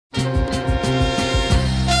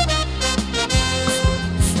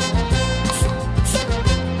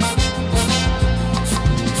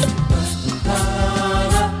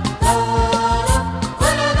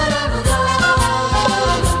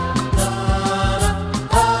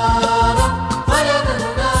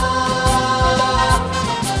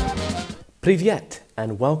Privyet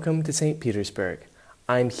and welcome to St. Petersburg.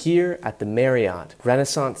 I'm here at the Marriott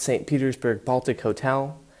Renaissance St. Petersburg Baltic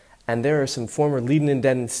Hotel, and there are some former Liden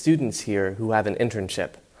Denz students here who have an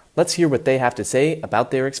internship. Let's hear what they have to say about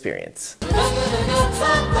their experience.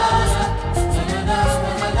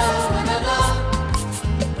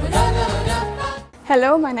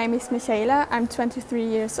 Hello, my name is Michaela. I'm 23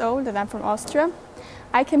 years old and I'm from Austria.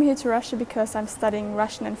 I came here to Russia because I'm studying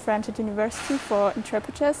Russian and French at university for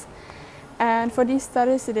interpreters. And for these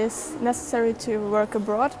studies it is necessary to work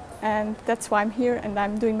abroad, and that's why I'm here and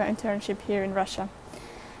I'm doing my internship here in Russia.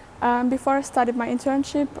 Before I started my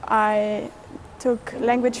internship, I took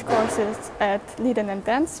language courses at Liden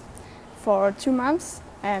Denz for 2 months,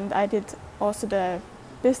 and I did also the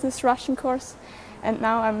business Russian course, and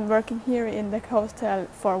now I'm working here in the hotel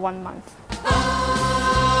for 1 month.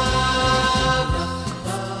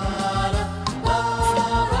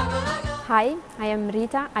 Hi, I am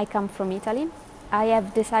Rita. I come from Italy. I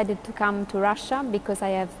have decided to come to Russia because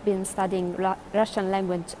I have been studying Russian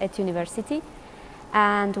language at university,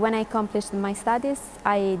 and when I accomplished my studies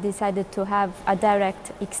I decided to have a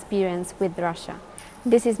direct experience with Russia.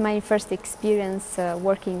 This is my first experience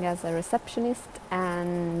working as a receptionist,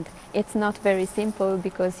 and it's not very simple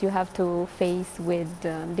because you have to face with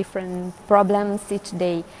different problems each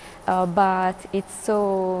day, but it's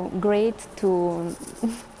so great to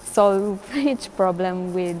solve each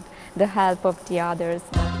problem with the help of the others.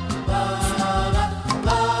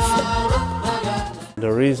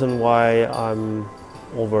 The reason why I'm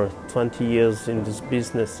over 20 years in this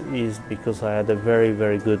business is because I had a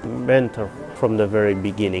very good mentor from the very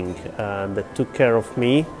beginning that took care of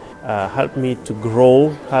me, helped me to grow,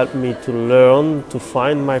 helped me to learn, to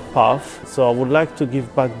find my path. So I would like to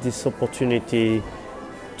give back this opportunity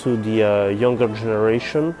to the younger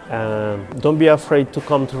generation. Don't be afraid to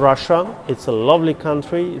come to Russia. It's a lovely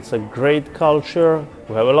country, it's a great culture,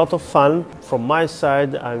 we have a lot of fun. From my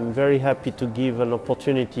side, I'm very happy to give an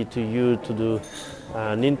opportunity to you to do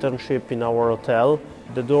an internship in our hotel.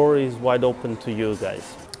 The door is wide open to you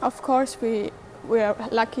guys. Of course, we are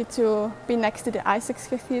lucky to be next to the Isaacs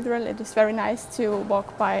Cathedral. It is very nice to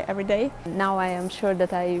walk by every day. Now I am sure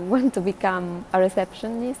that I want to become a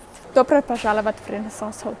receptionist. Добро пожаловать в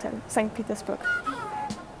Renaissance Hotel, St. Petersburg.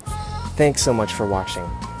 Thanks so much for watching.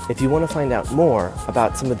 If you want to find out more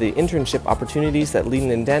about some of the internship opportunities that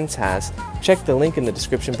Liden Denz has, check the link in the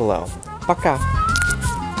description below. Пока!